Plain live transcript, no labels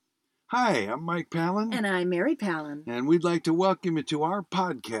Hi, I'm Mike Palin. And I'm Mary Palin. And we'd like to welcome you to our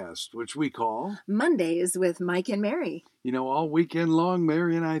podcast, which we call Mondays with Mike and Mary. You know, all weekend long,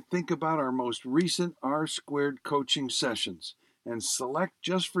 Mary and I think about our most recent R-Squared coaching sessions and select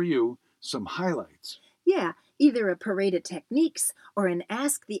just for you some highlights. Yeah, either a parade of techniques or an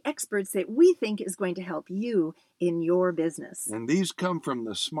Ask the Experts that we think is going to help you in your business. And these come from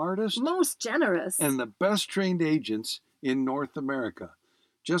the smartest, most generous, and the best trained agents in North America.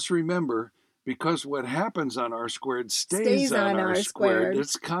 Just remember, because what happens on R-Squared stays on R-Squared.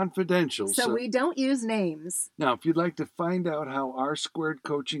 It's confidential. So we don't use names. Now, if you'd like to find out how R-Squared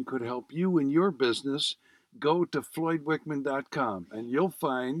coaching could help you in your business, go to floydwickman.com and you'll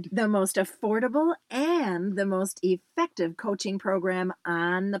find the most affordable and the most effective coaching program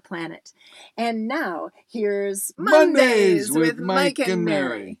on the planet. And now, here's Mondays with Mike and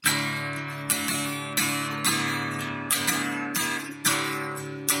Mary.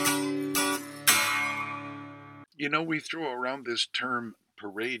 You know, we throw around this term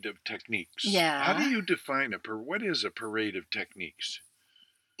parade of techniques. Yeah. How do you define what is a parade of techniques?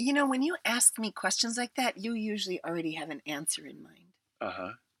 You know, when you ask me questions like that, you usually already have an answer in mind.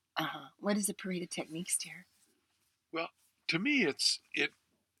 Uh-huh. What is a parade of techniques, dear? Well, to me, it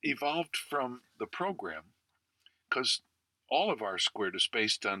evolved from the program, because all of R-Squared is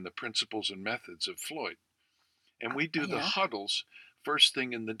based on the principles and methods of Floyd. And we do the huddles first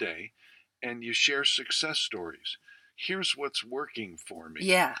thing in the day, and you share success stories. Here's what's working for me.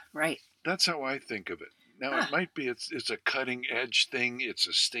 Yeah, right. That's how I think of it. Now, it might be it's a cutting-edge thing. It's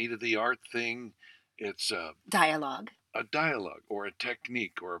a state-of-the-art thing. It's a dialogue or a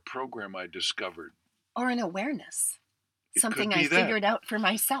technique or a program I discovered. Or an awareness. Something I figured out for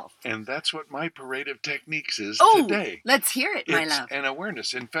myself. And that's what my parade of techniques is today. Let's hear it, my love. It's an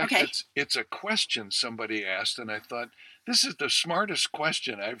awareness. In fact, it's a question somebody asked, and I thought, this is the smartest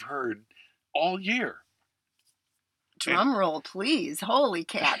question I've heard all year. Drum roll, please. Holy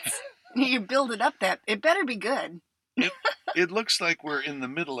cats. You build it up it better be good. It looks like we're in the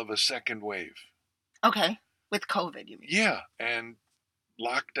middle of a second wave. Okay. With COVID, you mean? Yeah. And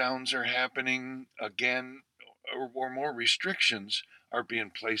lockdowns are happening again, or more restrictions are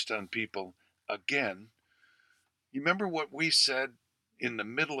being placed on people again. You remember what we said in the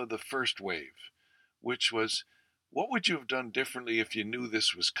middle of the first wave, which was, what would you have done differently if you knew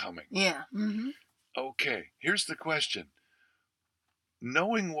this was coming? Yeah. Mm-hmm. Okay, here's the question.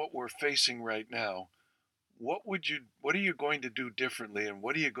 Knowing what we're facing right now, what are you going to do differently, and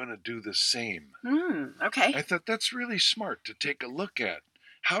what are you going to do the same? Okay. I thought that's really smart to take a look at.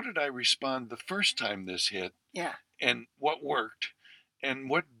 How did I respond the first time this hit? Yeah. And what worked, and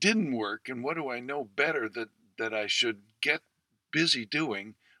what didn't work, and what do I know better that I should get busy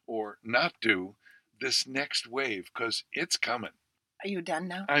doing or not do this next wave, because it's coming. Are you done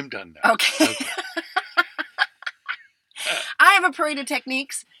now? I'm done now. Okay. I have a parade of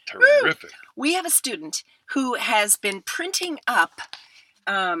techniques. Terrific. Woo! We have a student who has been printing up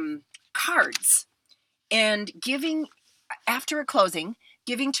cards and giving, after a closing,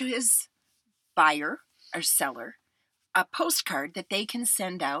 giving to his buyer or seller a postcard that they can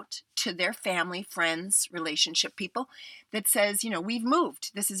send out to their family, friends, relationship people that says, we've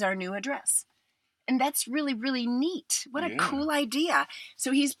moved. This is our new address. And that's really, really neat. What a cool idea.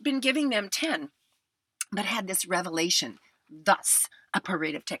 So he's been giving them 10, but had this revelation, thus a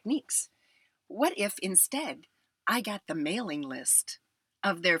parade of techniques. What if instead I got the mailing list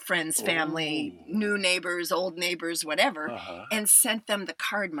of their friends, family, new neighbors, old neighbors, whatever, and sent them the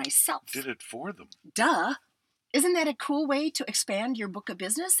card myself? Did it for them. Duh. Isn't that a cool way to expand your book of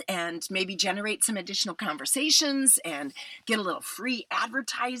business and maybe generate some additional conversations and get a little free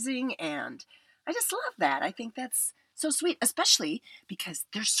advertising? And I just love that. I think that's so sweet, especially because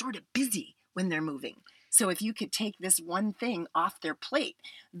they're sort of busy when they're moving. So if you could take this one thing off their plate,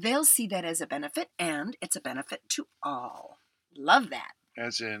 they'll see that as a benefit, and it's a benefit to all. Love that.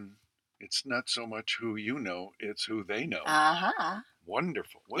 As in, it's not so much who you know, it's who they know.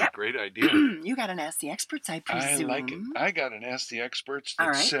 Wonderful. What a great idea. You got an Ask the Experts, I presume. I like it. I got an Ask the Experts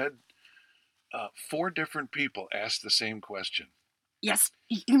that said 4 different people asked the same question. Yes.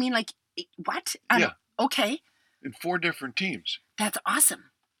 You mean like, what? Yeah. Okay. In 4 different teams. That's awesome.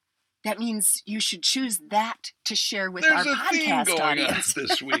 That means you should choose that to share with our podcast audience. There's a theme going on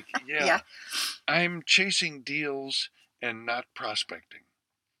this week. Yeah. I'm chasing deals and not prospecting.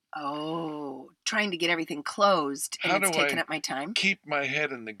 Oh, trying to get everything closed, and it's taking up my time. Keep my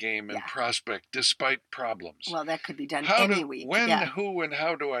head in the game and prospect despite problems. Well, that could be done any week. When, who, and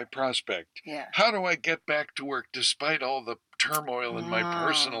how do I prospect? Yeah. How do I get back to work despite all the turmoil in my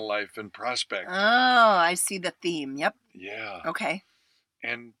personal life and prospect? Oh, I see the theme. Yep. Yeah. Okay.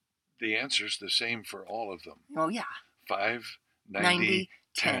 And the answer's the same for all of them. Oh, yeah. 5, 90, 90,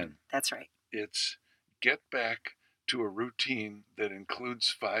 10. 10. That's right. It's get back to a routine that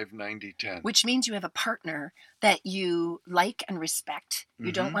includes 5, 90, 10. Which means you have a partner that you like and respect.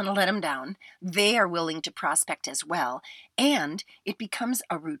 You don't want to let them down. They are willing to prospect as well. And it becomes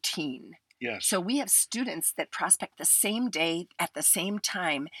a routine. Yes. So we have students that prospect the same day at the same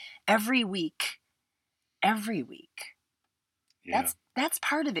time every week. Every week. Yeah. That's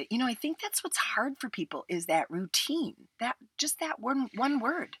part of it. You know, I think that's what's hard for people is that routine. That one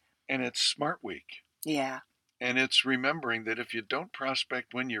word. And it's Smart Week. Yeah. And it's remembering that if you don't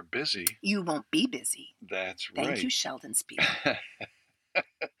prospect when you're busy, you won't be busy. That's right. Thank you, Sheldon Speed.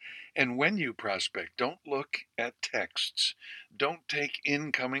 And when you prospect, don't look at texts. Don't take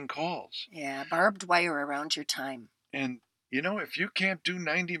incoming calls. Yeah, barbed wire around your time. And, you know, if you can't do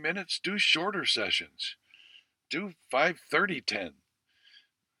 90 minutes, do shorter sessions. Do 5, 30, 10.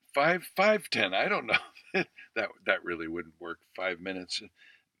 5, 5, 10. I don't know. that really wouldn't work. 5 minutes.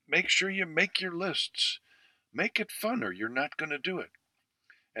 Make sure you make your lists. Make it fun or you're not going to do it.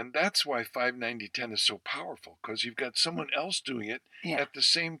 And that's why 5, 90, 10 is so powerful, because you've got someone else doing it at the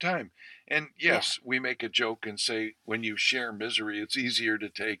same time. And yes, we make a joke and say, when you share misery, it's easier to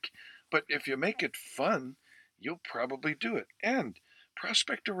take. But if you make it fun, you'll probably do it. And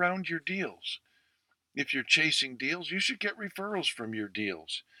prospect around your deals. If you're chasing deals, you should get referrals from your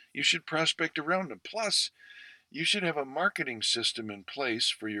deals. You should prospect around them. Plus, you should have a marketing system in place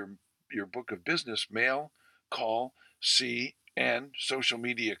for your book of business: mail, call, see, and social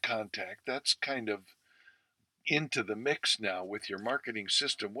media contact. That's kind of into the mix now with your marketing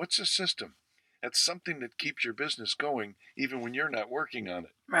system. What's a system? That's something that keeps your business going even when you're not working on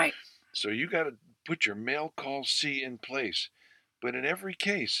it. Right. So you got to put your mail, call, see in place. But in every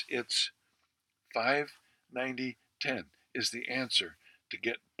case, it's 5, 90, 10 is the answer to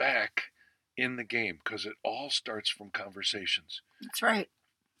get back in the game, because it all starts from conversations. That's right.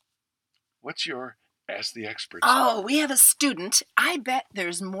 What's your Ask the Experts? Oh, we have a student. I bet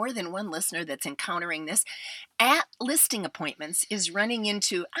there's more than one listener that's encountering this. At listing appointments is running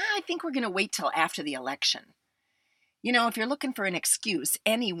into, I think we're going to wait till after the election. You know, if you're looking for an excuse,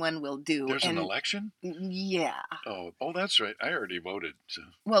 anyone will do. There's an election? Yeah. Oh, that's right. I already voted. So.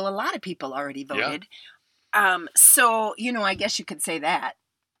 Well, a lot of people already voted. Yeah. So, you know, I guess you could say that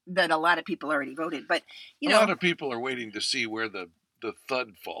a lot of people already voted. But, you know. A lot of people are waiting to see where the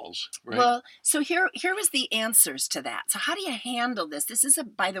thud falls, right? Well, so here was the answers to that. So how do you handle this? This is,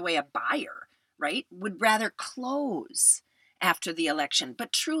 by the way, a buyer, right? Would rather close after the election.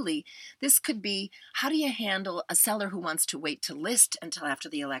 But truly, this could be, how do you handle a seller who wants to wait to list until after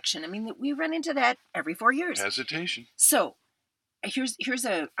the election? I mean, we run into that every 4 years. Hesitation. So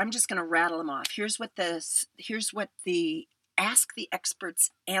I'm just going to rattle them off. Here's what the Ask the Experts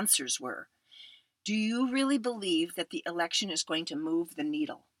answers were. Do you really believe that the election is going to move the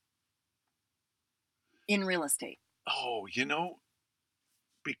needle in real estate? Oh, you know,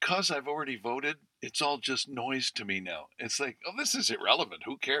 because I've already voted, it's all just noise to me now. It's like, oh, this is irrelevant.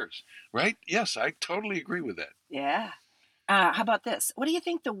 Who cares? Right? Yes, I totally agree with that. Yeah. How about this? What do you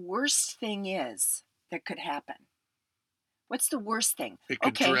think the worst thing is that could happen? What's the worst thing? It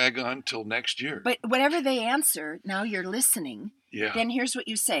could drag on till next year. But whatever they answer, now you're listening. Yeah. Then here's what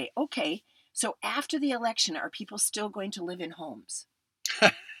you say. Okay, so after the election, are people still going to live in homes?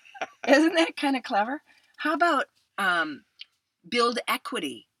 Isn't that kind of clever? How about build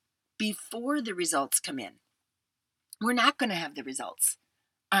equity before the results come in? We're not going to have the results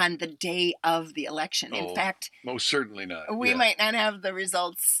on the day of the election. In fact, most certainly not. We might not have the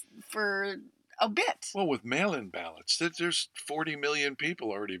results for a bit. Well, with mail-in ballots, there's 40 million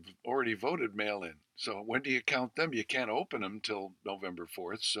people already voted mail-in. So when do you count them? You can't open them till November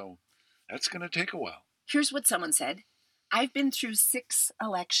 4th. So that's going to take a while. Here's what someone said. I've been through 6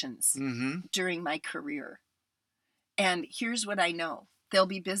 elections during my career. And here's what I know. There'll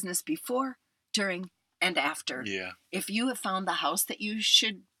be business before, during, and after. Yeah. If you have found the house that you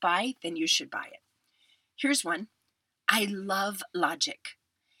should buy, then you should buy it. Here's one. I love logic,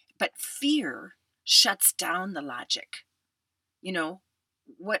 but fear shuts down the logic. You know,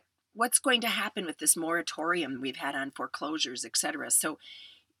 what's going to happen with this moratorium we've had on foreclosures, etc. So,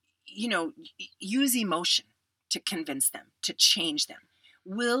 you know, use emotion to convince them, to change them.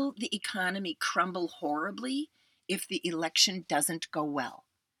 Will the economy crumble horribly if the election doesn't go well?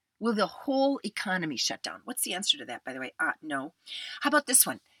 Will the whole economy shut down? What's the answer to that, by the way? No. How about this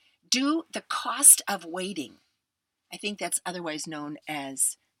one? Do the cost of waiting. I think that's otherwise known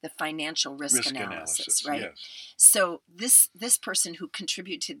as the financial risk analysis, right? Yes. So this person who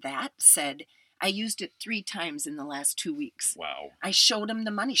contributed to that said, I used it 3 times in the last 2 weeks. Wow. I showed him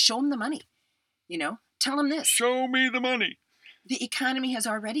the money. Show him the money. You know, tell him this. Show me the money. The economy has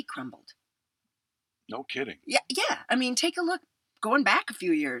already crumbled. No kidding. Yeah. I mean, take a look. Going back a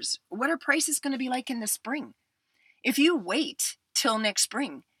few years, what are prices going to be like in the spring? If you wait till next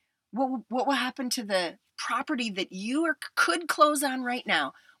spring, what will happen to the property that you could close on right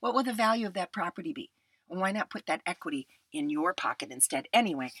now? What will the value of that property be? Why not put that equity in your pocket instead?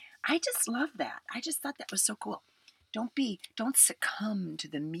 Anyway, I just love that. I just thought that was so cool. Don't succumb to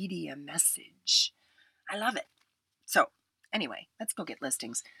the media message. I love it. So anyway, let's go get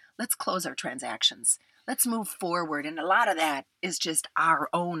listings. Let's close our transactions. Let's move forward. And a lot of that is just our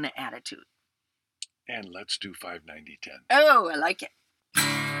own attitude. And let's do 590-10. Oh, I like it.